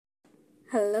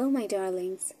Hello, my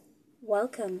darlings.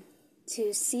 Welcome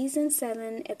to Season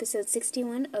 7, Episode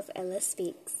 61 of Ella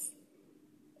Speaks.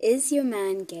 Is your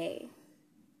man gay?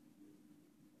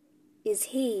 Is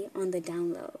he on the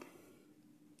down low?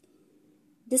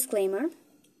 Disclaimer,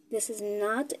 this is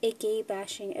not a gay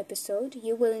bashing episode.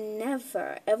 You will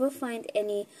never ever find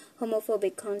any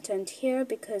homophobic content here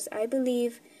because I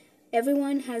believe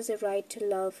everyone has a right to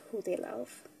love who they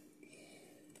love.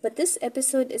 But this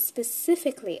episode is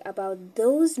specifically about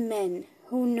those men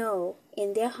who know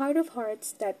in their heart of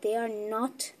hearts that they are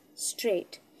not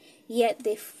straight, yet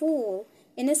they fool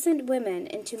innocent women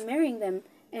into marrying them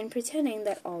and pretending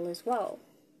that all is well.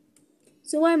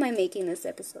 So why am I making this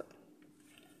episode?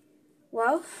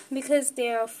 Well, because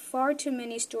there are far too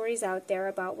many stories out there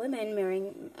about women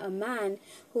marrying a man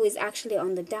who is actually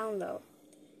on the down low.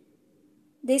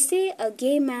 They say a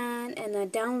gay man and a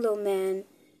down low man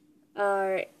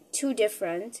are two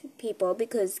different people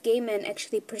because gay men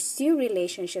actually pursue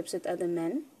relationships with other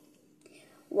men,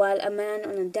 while a man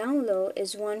on a down low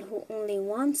is one who only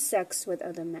wants sex with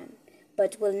other men,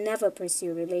 but will never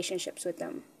pursue relationships with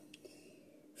them.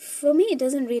 For me, it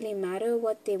doesn't really matter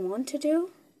what they want to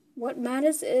do. What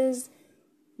matters is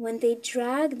when they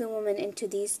drag the woman into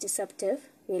these deceptive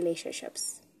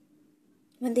relationships.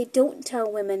 When they don't tell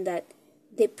women that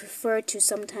they prefer to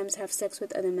sometimes have sex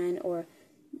with other men or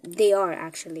they are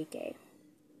actually gay.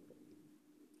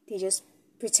 They just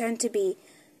pretend to be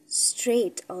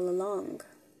straight all along.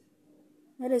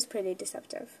 That is pretty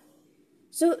deceptive.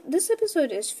 So this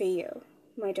episode is for you,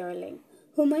 my darling,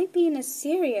 who might be in a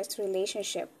serious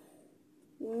relationship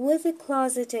with a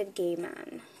closeted gay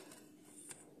man.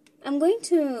 I'm going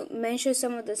to mention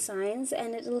some of the signs,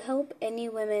 and it will help any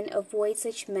women avoid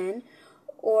such men,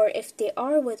 or if they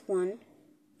are with one,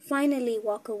 finally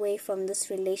walk away from this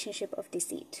relationship of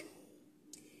deceit.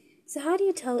 So how do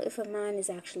you tell if a man is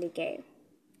actually gay?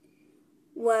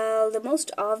 Well, the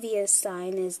most obvious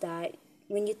sign is that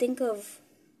when you think of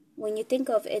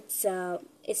it's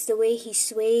the way he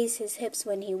sways his hips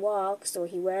when he walks, or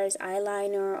he wears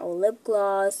eyeliner or lip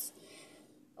gloss,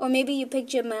 or maybe you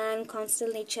picture a man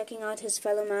constantly checking out his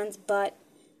fellow man's butt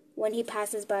when he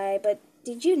passes by. But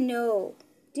did you know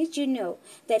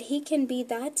that he can be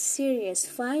that serious,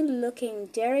 fine-looking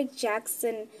Derek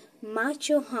Jackson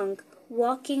macho hunk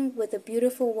walking with a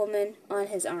beautiful woman on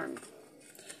his arm?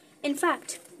 In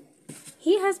fact,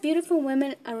 he has beautiful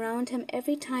women around him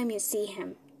every time you see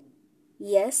him.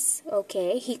 Yes,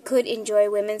 okay, he could enjoy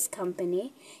women's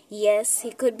company. Yes,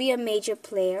 he could be a major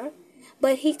player.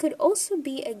 But he could also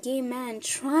be a gay man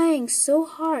trying so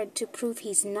hard to prove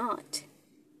he's not.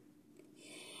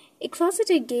 A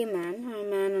closeted gay man, or a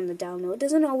man on the down low,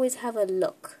 doesn't always have a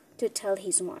look to tell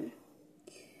he's one.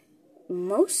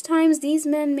 Most times these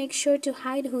men make sure to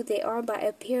hide who they are by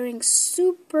appearing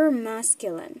super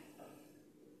masculine.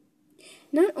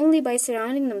 Not only by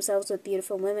surrounding themselves with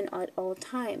beautiful women at all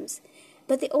times,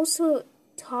 but they also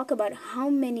talk about how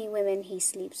many women he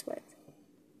sleeps with.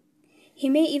 He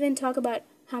may even talk about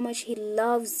how much he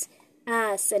loves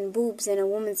ass and boobs in a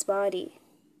woman's body.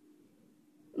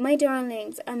 My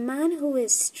darlings, a man who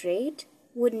is straight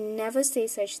would never say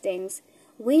such things.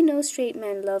 We know straight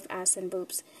men love ass and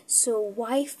boobs, so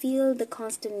why feel the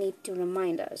constant need to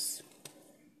remind us?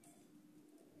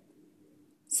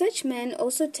 Such men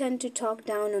also tend to talk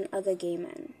down on other gay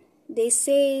men. They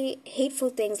say hateful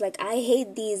things like, I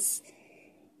hate these,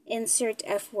 insert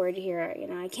F word here,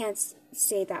 I can't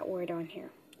say that word on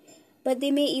here. But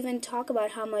they may even talk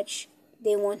about how much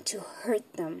they want to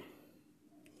hurt them.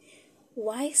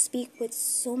 Why speak with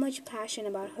so much passion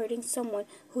about hurting someone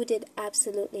who did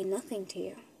absolutely nothing to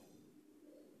you?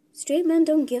 Straight men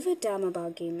don't give a damn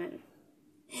about gay men.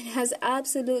 It has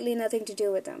absolutely nothing to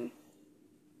do with them.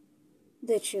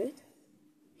 The truth?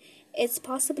 It's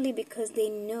possibly because they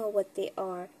know what they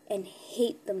are and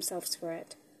hate themselves for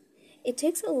it. It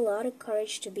takes a lot of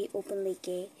courage to be openly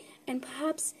gay, and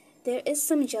perhaps there is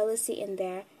some jealousy in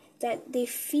there that they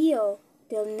feel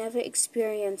they'll never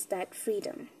experience that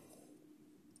freedom.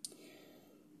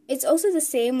 It's also the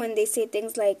same when they say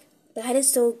things like, that is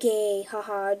so gay,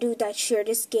 haha, dude, that shirt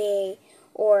is gay,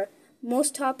 or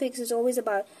most topics is always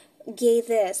about gay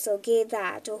this or gay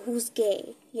that or who's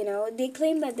gay, They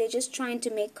claim that they're just trying to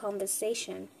make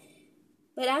conversation,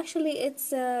 but actually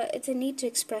it's a need to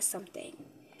express something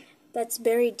that's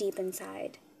buried deep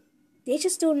inside. They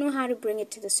just don't know how to bring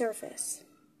it to the surface.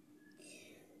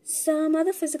 Some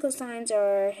other physical signs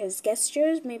are his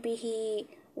gestures. Maybe he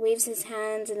waves his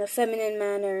hands in a feminine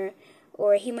manner,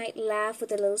 or he might laugh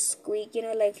with a little squeak,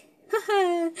 like,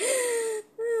 haha,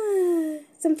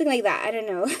 something like that, I don't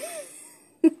know.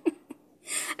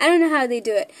 I don't know how they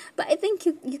do it, but I think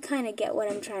you kind of get what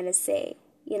I'm trying to say.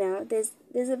 You know, there's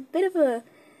a bit of a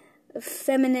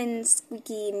feminine,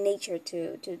 squeaky nature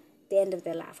to the end of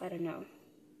their laugh. I don't know.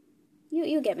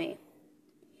 You get me.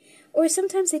 Or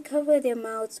sometimes they cover their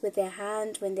mouths with their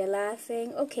hand when they're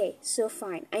laughing. Okay, so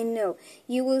fine. I know.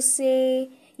 You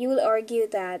will argue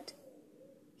that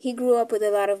he grew up with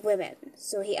a lot of women,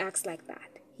 so he acts like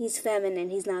that. He's feminine,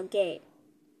 he's not gay.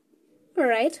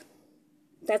 Alright,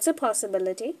 that's a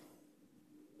possibility.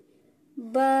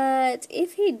 But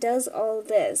if he does all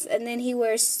this, and then he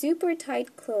wears super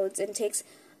tight clothes and takes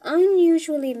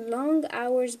unusually long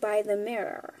hours by the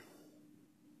mirror,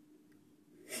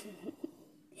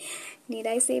 need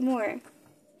I say more?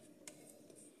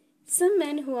 Some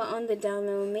men who are on the down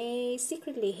low may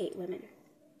secretly hate women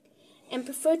and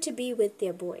prefer to be with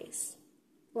their boys,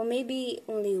 or maybe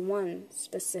only one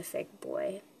specific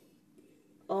boy,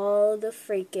 all the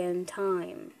freaking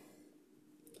time.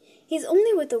 He's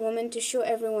only with the woman to show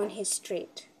everyone he's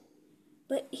straight,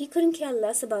 but he couldn't care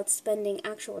less about spending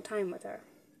actual time with her.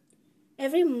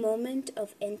 Every moment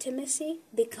of intimacy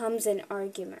becomes an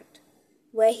argument,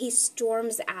 where he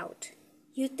storms out.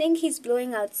 You think he's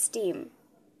blowing out steam,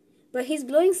 but he's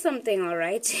blowing something, all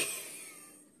right.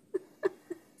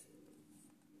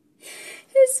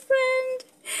 His friend.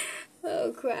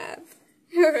 Oh, crap.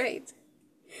 All right.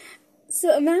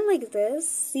 So a man like this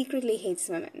secretly hates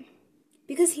women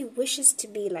because he wishes to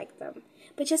be like them,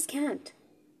 but just can't.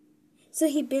 So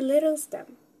he belittles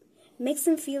them, makes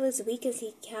them feel as weak as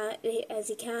he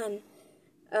can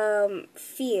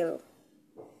feel,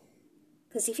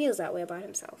 because he feels that way about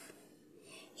himself.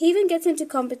 He even gets into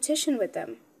competition with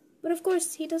them, but of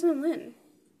course he doesn't win,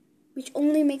 which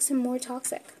only makes him more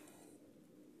toxic.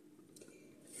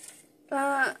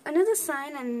 Another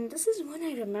sign, and this is one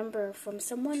I remember from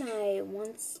someone I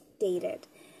once dated.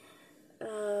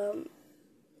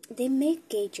 They make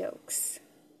gay jokes.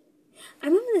 I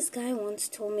remember this guy once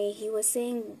told me he was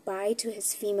saying bye to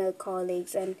his female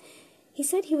colleagues, and he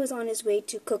said he was on his way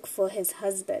to cook for his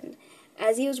husband.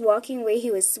 As he was walking away,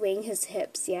 he was swaying his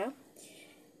hips, yeah?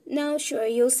 Now, sure,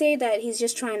 you'll say that he's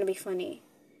just trying to be funny.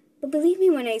 But believe me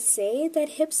when I say that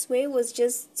hip sway was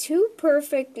just too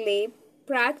perfectly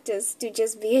practiced to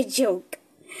just be a joke.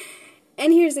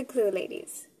 And here's a clue,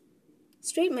 ladies.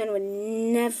 Straight men would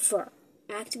never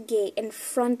act gay in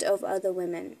front of other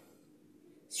women.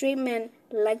 Straight men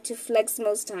like to flex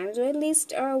most times, or at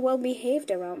least are well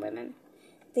behaved around women.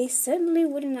 They certainly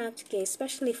wouldn't act gay,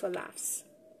 especially for laughs.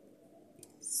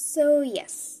 So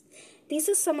yes, these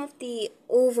are some of the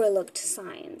overlooked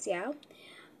signs, yeah?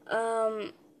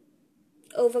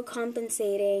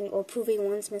 Overcompensating or proving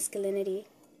one's masculinity,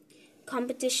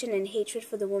 competition and hatred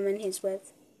for the woman he's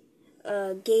with,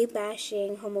 gay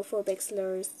bashing, homophobic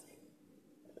slurs,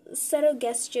 subtle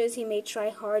gestures he may try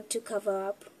hard to cover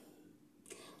up.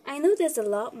 I know there's a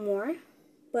lot more,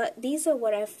 but these are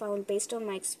what I've found based on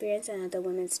my experience and other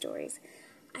women's stories.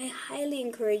 I highly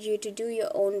encourage you to do your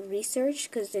own research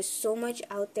because there's so much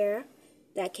out there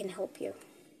that can help you.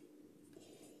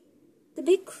 The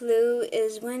big clue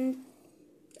is when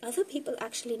other people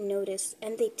actually notice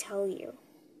and they tell you.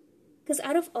 Because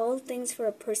out of all things for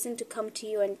a person to come to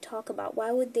you and talk about,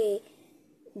 why would they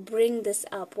bring this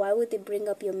up? Why would they bring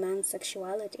up your man's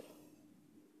sexuality?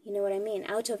 You know what I mean?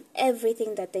 Out of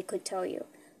everything that they could tell you,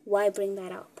 why bring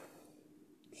that up?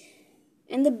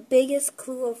 And the biggest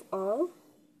clue of all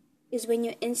is when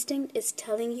your instinct is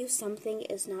telling you something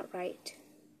is not right.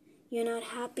 You're not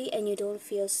happy and you don't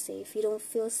feel safe. You don't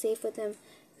feel safe with him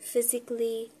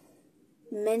physically,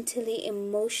 mentally,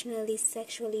 emotionally,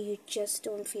 sexually. You just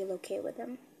don't feel okay with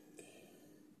him.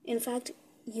 In fact,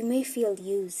 you may feel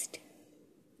used.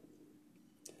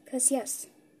 Because yes,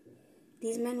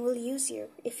 these men will use you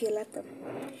if you let them.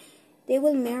 They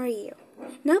will marry you,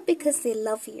 not because they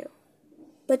love you,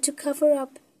 but to cover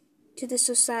up to the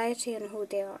society and who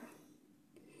they are.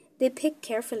 They pick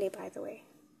carefully, by the way.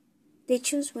 They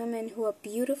choose women who are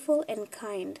beautiful and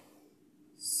kind.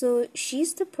 So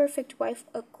she's the perfect wife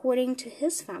according to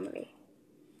his family.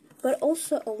 But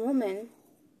also a woman,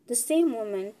 the same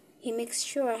woman he makes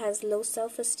sure has low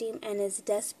self-esteem and is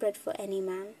desperate for any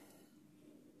man.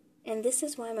 And this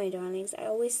is why, my darlings, I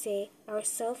always say our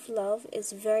self-love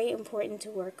is very important to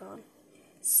work on.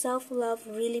 Self-love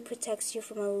really protects you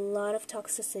from a lot of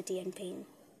toxicity and pain.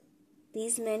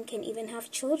 These men can even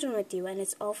have children with you, and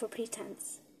it's all for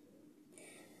pretense.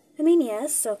 I mean,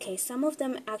 yes, okay, some of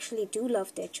them actually do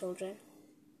love their children,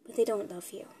 but they don't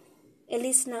love you. At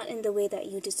least not in the way that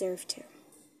you deserve to.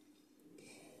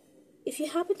 If you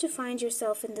happen to find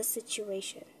yourself in this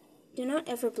situation, do not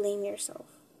ever blame yourself.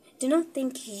 Do not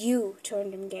think you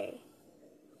turned him gay.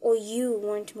 or you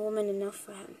weren't woman enough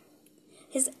for him.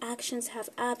 His actions have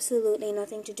absolutely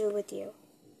nothing to do with you.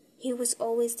 He was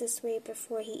always this way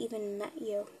before he even met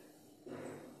you.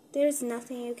 There's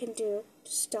nothing you can do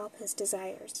to stop his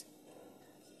desires.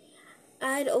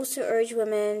 I'd also urge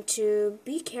women to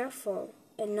be careful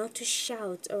and not to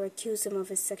shout or accuse him of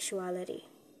his sexuality.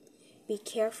 Be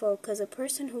careful, because a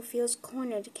person who feels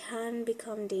cornered can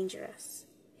become dangerous.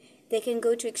 They can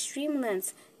go to extreme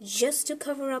lengths just to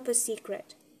cover up a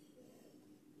secret.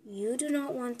 You do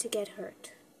not want to get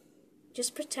hurt.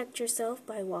 Just protect yourself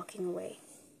by walking away.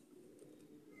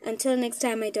 Until next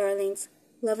time, my darlings,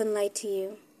 love and light to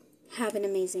you. Have an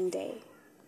amazing day.